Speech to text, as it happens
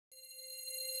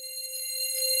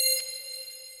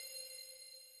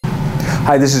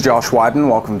Hi, this is Josh Wyden.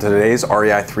 Welcome to today's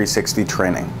REI 360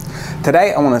 training.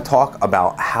 Today I want to talk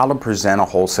about how to present a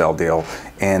wholesale deal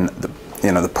in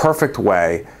the perfect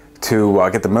way to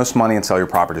get the most money and sell your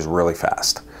properties really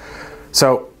fast.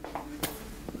 So,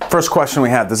 first question we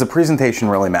have, does the presentation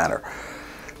really matter?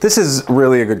 This is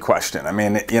really a good question. I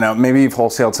mean, maybe you've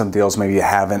wholesaled some deals, maybe you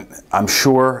haven't. I'm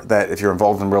sure that if you're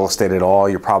involved in real estate at all,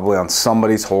 you're probably on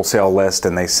somebody's wholesale list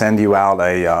and they send you out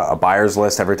a buyer's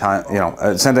list every time,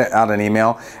 send out an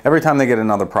email every time they get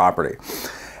another property.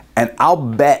 And I'll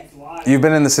bet you've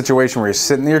been in the situation where you're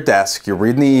sitting at your desk, you're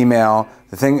reading the email,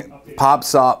 the thing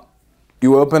pops up,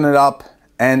 you open it up,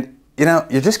 and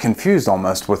you're just confused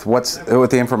almost with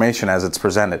the information as it's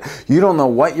presented. You don't know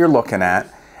what you're looking at.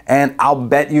 And I'll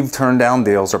bet you've turned down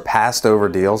deals or passed over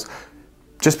deals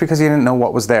just because you didn't know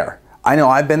what was there. I know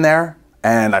I've been there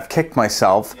and I've kicked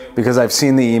myself because I've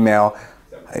seen the email,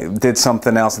 I did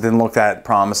something else that didn't look that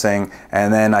promising,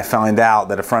 and then I find out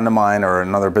that a friend of mine or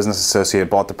another business associate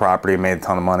bought the property and made a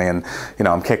ton of money, and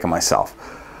I'm kicking myself.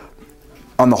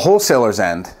 On the wholesaler's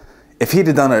end, if he'd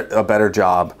have done a better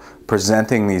job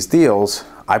presenting these deals,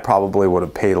 I probably would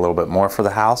have paid a little bit more for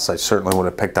the house. I certainly would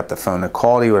have picked up the phone and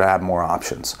called. He would have had more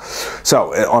options.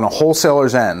 So on a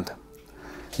wholesaler's end,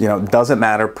 does it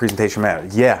matter? Presentation matter?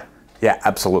 Yeah,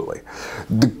 absolutely.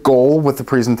 The goal with the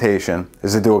presentation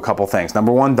is to do a couple things.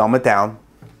 Number one, dumb it down,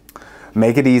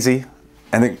 make it easy,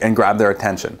 and grab their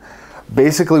attention.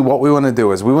 Basically, what we want to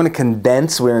do is we want to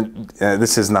condense,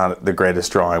 this is not the greatest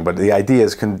drawing, but the idea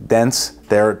is condense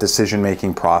their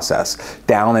decision-making process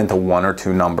down into one or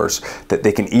two numbers that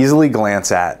they can easily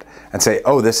glance at and say,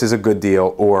 oh, this is a good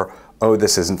deal, or oh,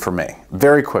 this isn't for me.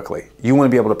 Very quickly. You want to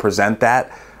be able to present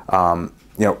that,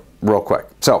 real quick.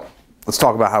 So let's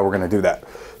talk about how we're going to do that.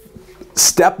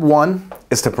 Step one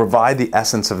is to provide the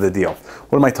essence of the deal.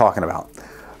 What am I talking about?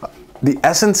 The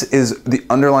essence is the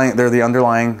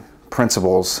underlying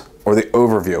principles or the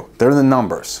overview. They're the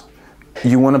numbers.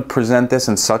 You want to present this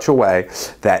in such a way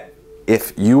that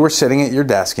if you were sitting at your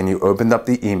desk and you opened up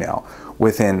the email,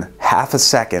 within half a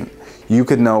second, you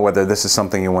could know whether this is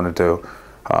something you wanted to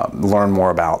learn more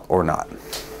about or not.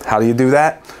 How do you do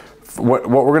that? What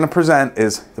we're going to present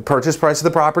is the purchase price of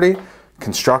the property,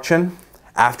 construction,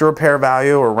 after repair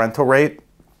value or rental rate,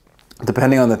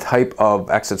 depending on the type of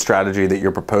exit strategy that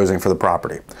you're proposing for the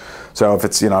property. So if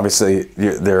it's, obviously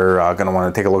they're going to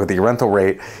want to take a look at the rental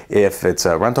rate. If it's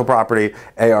a rental property,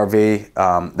 ARV,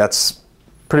 that's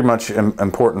pretty much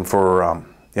important for,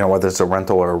 whether it's a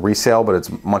rental or a resale, but it's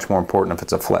much more important if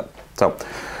it's a flip. So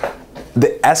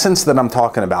the essence that I'm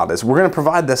talking about is we're going to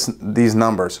provide these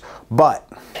numbers, but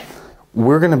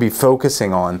we're going to be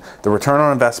focusing on the return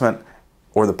on investment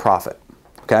or the profit,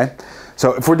 okay?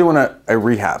 So if we're doing a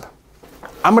rehab,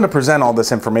 I'm going to present all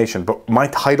this information, but my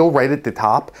title right at the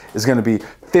top is going to be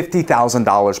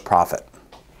 $50,000 profit.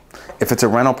 If it's a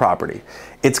rental property,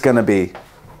 it's going to be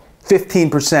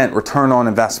 15% return on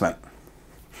investment.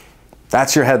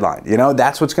 That's your headline.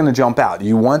 That's what's going to jump out.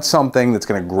 You want something that's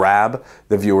going to grab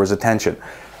the viewer's attention.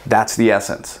 That's the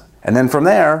essence. And then from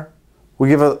there, we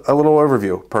give a little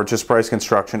overview. Purchase price,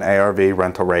 construction, ARV,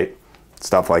 rental rate,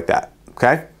 stuff like that.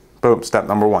 Okay? Boom, step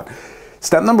number one.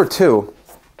 Step number two,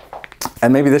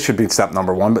 and maybe this should be step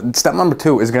number one, but step number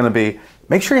two is going to be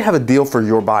make sure you have a deal for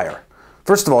your buyer.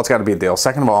 First of all, it's got to be a deal.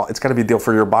 Second of all, it's got to be a deal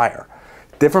for your buyer.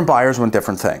 Different buyers want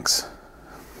different things.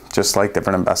 Just like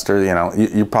different investors,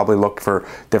 you probably look for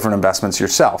different investments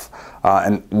yourself.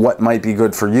 And what might be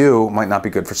good for you might not be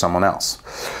good for someone else.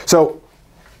 So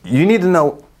you need to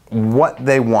know what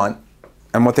they want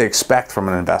and what they expect from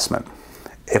an investment.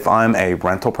 If I'm a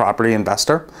rental property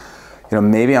investor,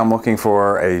 maybe I'm looking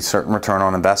for a certain return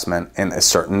on investment in a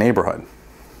certain neighborhood,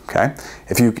 okay?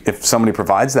 If somebody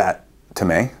provides that to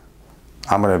me,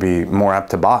 I'm gonna be more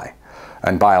apt to buy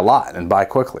and buy a lot and buy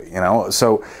quickly,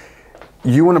 So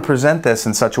you wanna present this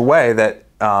in such a way that,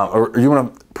 or you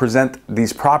wanna present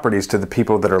these properties to the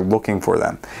people that are looking for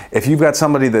them. If you've got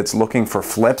somebody that's looking for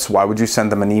flips, why would you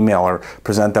send them an email or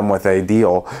present them with a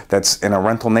deal that's in a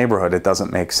rental neighborhood? It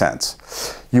doesn't make sense.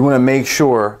 You want to make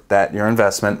sure that your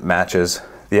investment matches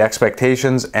the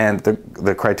expectations and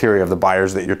the criteria of the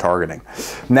buyers that you're targeting.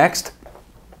 Next,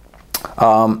 you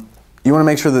want to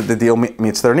make sure that the deal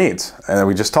meets their needs. And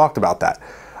we just talked about that.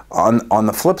 On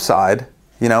the flip side,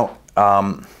 well,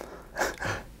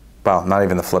 not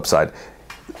even the flip side.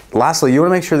 Lastly, you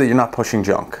want to make sure that you're not pushing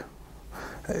junk.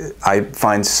 I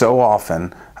find so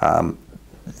often,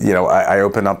 I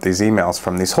open up these emails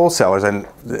from these wholesalers, and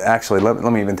actually, let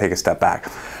me even take a step back.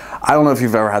 I don't know if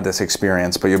you've ever had this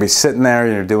experience, but you'll be sitting there,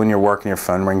 and you're doing your work, and your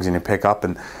phone rings, and you pick up,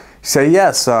 and you say,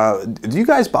 yes, do you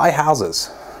guys buy houses?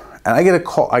 and I get a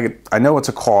call. I know it's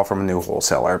a call from a new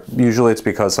wholesaler. Usually it's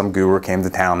because some guru came to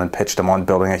town and pitched them on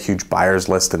building a huge buyer's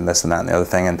list and this and that and the other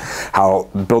thing, and how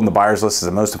building the buyer's list is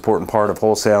the most important part of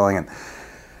wholesaling.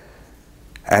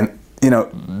 And you know,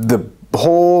 the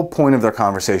whole point of their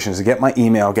conversation is to get my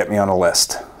email, get me on a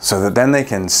list, so that then they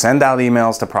can send out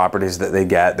emails to properties that they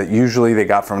get that usually they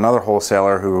got from another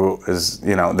wholesaler who is,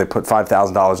 you know, they put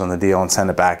 $5,000 on the deal and send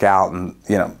it back out, and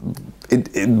you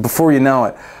know, before you know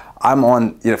it, I'm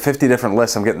on 50 different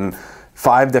lists. I'm getting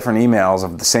 5 different emails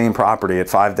of the same property at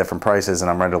 5 different prices, and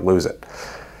I'm ready to lose it.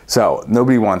 So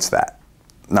nobody wants that.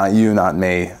 Not you, not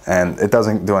me, and it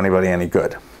doesn't do anybody any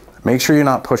good. Make sure you're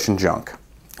not pushing junk.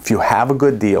 If you have a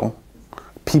good deal,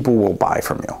 people will buy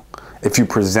from you. If you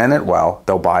present it well,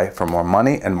 they'll buy for more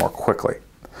money and more quickly.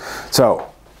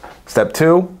 So, step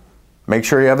 2, make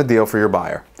sure you have a deal for your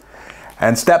buyer.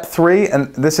 And step 3,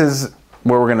 and this is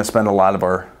where we're going to spend a lot of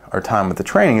our time with the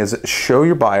training, is show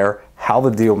your buyer how the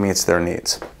deal meets their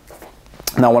needs.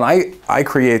 Now, when I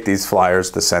create these flyers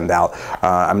to send out,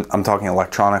 I'm talking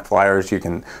electronic flyers. You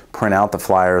can print out the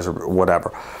flyers or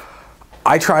whatever.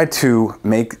 I try to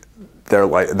make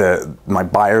my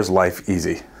buyer's life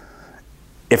easy.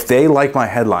 If they like my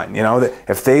headline, you know,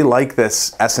 if they like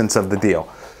this essence of the deal,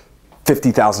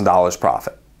 $50,000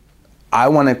 profit, I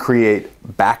want to create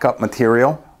backup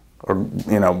material or,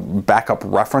 you know, backup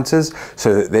references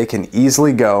so that they can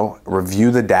easily go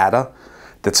review the data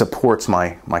that supports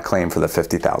my claim for the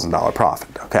 $50,000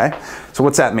 profit, okay? So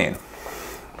what's that mean?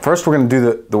 First, we're going to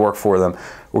do the work for them.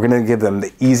 We're going to give them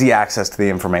the easy access to the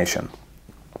information.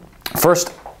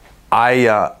 First,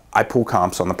 I pull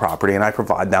comps on the property and I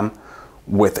provide them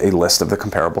with a list of the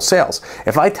comparable sales.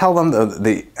 If I tell them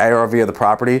the ARV of the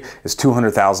property is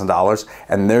 $200,000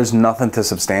 and there's nothing to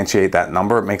substantiate that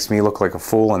number, it makes me look like a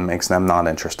fool and makes them not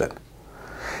interested.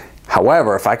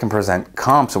 However, if I can present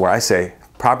comps where I say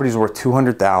property's worth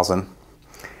 $200,000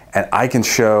 and I can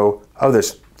show, oh,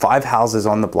 there's 5 houses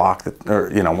on the block that,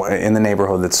 or you know, in the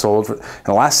neighborhood that sold in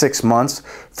the last 6 months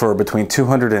for between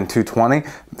 200 and 220,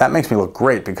 that makes me look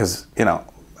great because, you know,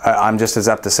 I'm just as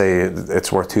apt to say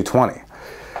it's worth 220.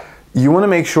 You want to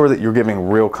make sure that you're giving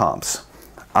real comps.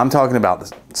 I'm talking about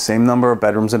the same number of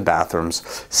bedrooms and bathrooms,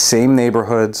 same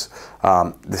neighborhoods,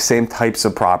 the same types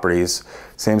of properties,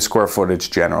 same square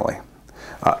footage generally.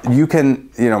 You can,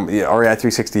 you know, REI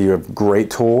 360, you have a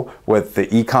great tool with the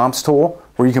eComps tool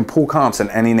where you can pull comps in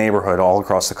any neighborhood all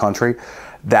across the country.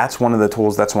 That's one of the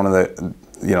tools, that's one of the,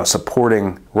 you know,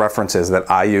 supporting references that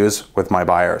I use with my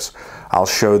buyers. I'll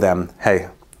show them, hey,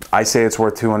 I say it's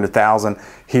worth $200,000.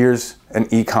 Here's an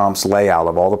eComps layout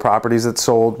of all the properties that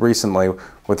sold recently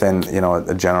within, you know,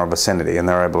 a general vicinity, and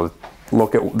they're able to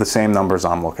look at the same numbers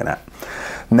I'm looking at.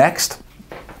 Next,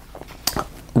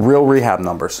 real rehab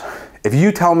numbers. If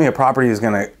you tell me a property is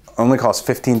going to only cost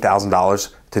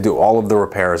 $15,000 to do all of the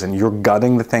repairs and you're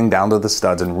gutting the thing down to the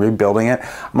studs and rebuilding it,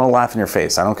 I'm going to laugh in your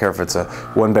face. I don't care if it's a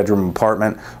 1-bedroom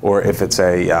apartment or if it's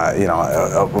a you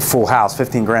know, a full house.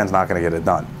 15 grand's not going to get it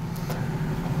done.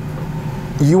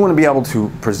 You want to be able to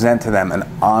present to them an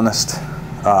honest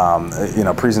you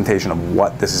know, presentation of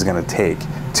what this is going to take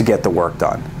to get the work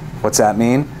done. What's that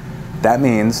mean? That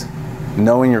means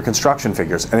knowing your construction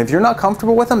figures. And if you're not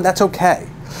comfortable with them, that's okay.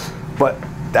 But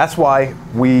that's why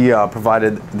we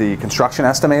provided the construction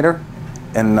estimator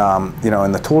in, you know,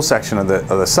 in the tool section of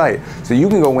the site. So you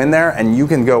can go in there and you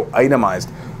can go itemized,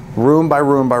 room by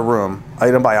room by room,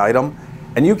 item by item,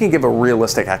 and you can give a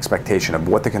realistic expectation of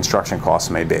what the construction costs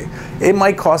may be. It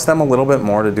might cost them a little bit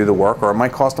more to do the work, or it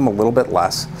might cost them a little bit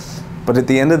less. But at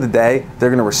the end of the day, they're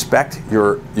going to respect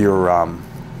your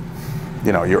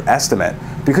you know, your estimate,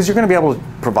 because you're going to be able to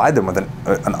provide them with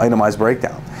an itemized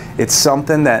breakdown. It's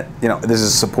something that, you know, this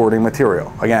is supporting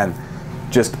material. Again,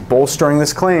 just bolstering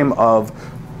this claim of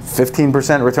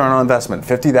 15% return on investment,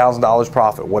 $50,000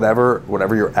 profit,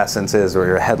 whatever your essence is or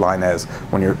your headline is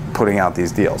when you're putting out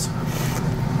these deals.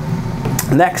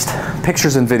 Next,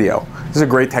 pictures and video. This is a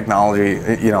great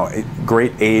technology, you know, a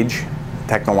great age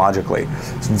technologically.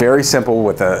 It's very simple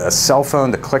with a cell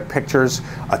phone to click pictures,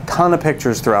 a ton of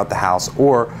pictures throughout the house,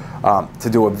 or to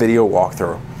do a video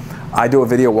walkthrough. I do a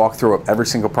video walkthrough of every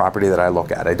single property that I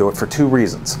look at. I do it for 2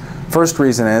 reasons. First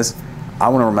reason is I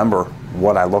want to remember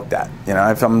what I looked at. You know,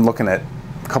 if I'm looking at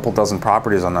a couple dozen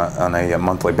properties on a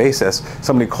monthly basis,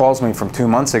 somebody calls me from 2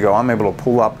 months ago, I'm able to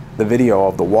pull up the video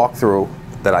of the walkthrough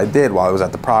that I did while I was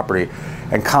at the property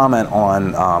and comment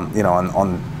on, you know,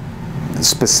 on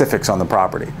specifics on the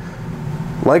property.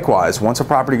 Likewise, once a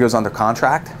property goes under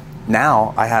contract,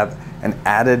 now I have an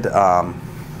added,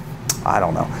 I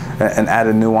don't know, an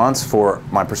added nuance for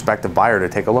my prospective buyer to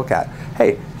take a look at.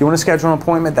 Hey, you want to schedule an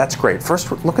appointment? That's great.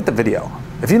 First, look at the video.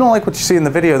 If you don't like what you see in the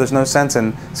video, there's no sense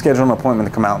in scheduling an appointment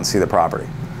to come out and see the property.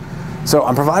 So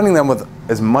I'm providing them with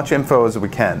as much info as we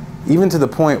can, even to the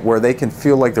point where they can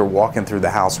feel like they're walking through the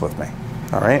house with me,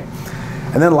 all right?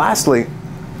 And then lastly,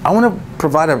 I want to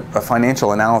provide a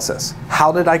financial analysis.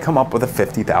 How did I come up with a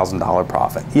 $50,000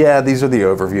 profit? Yeah, these are the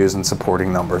overviews and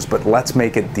supporting numbers, but let's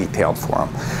make it detailed for them.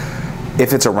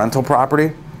 If it's a rental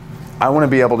property, I want to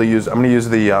be able to use, I'm going to use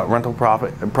the rental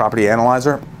property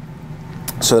analyzer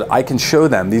so that I can show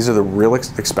them these are the real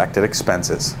expected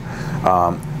expenses.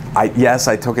 Yes,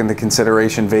 I took into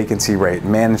consideration vacancy rate,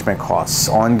 management costs,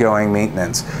 ongoing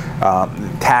maintenance,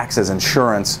 taxes,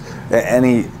 insurance,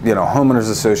 any homeowners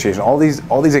association, all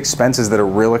these expenses that are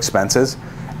real expenses,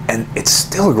 and it's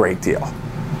still a great deal.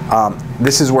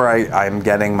 This is where I'm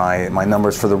getting my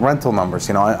numbers for the rental numbers.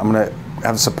 I'm going to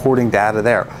have supporting data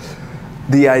there.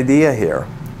 The idea here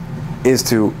is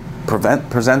to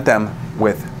present them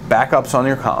with backups on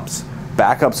your comps,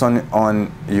 backups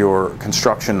on your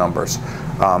construction numbers,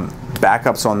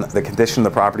 backups on the condition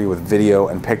of the property with video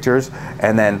and pictures,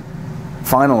 and then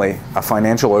finally a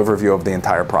financial overview of the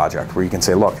entire project where you can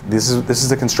say, look, this is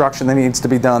the construction that needs to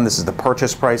be done, this is the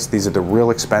purchase price, these are the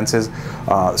real expenses,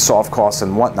 soft costs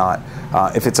and whatnot.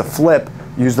 If it's a flip,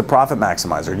 use the profit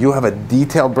maximizer. You have a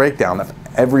detailed breakdown of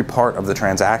every part of the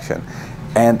transaction.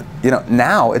 And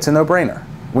now it's a no-brainer.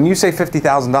 When you say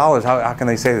 $50,000, how can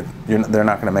they say that they're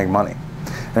not going to make money?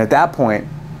 And at that point,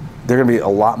 they're going to be a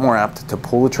lot more apt to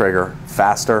pull the trigger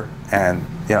faster and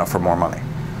for more money.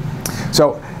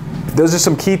 So those are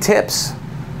some key tips.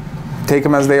 Take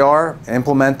them as they are,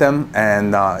 implement them,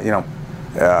 and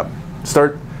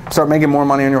start making more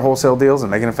money on your wholesale deals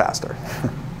and making it faster.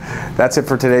 That's it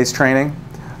for today's training.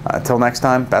 Until next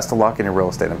time, best of luck in your real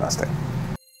estate investing.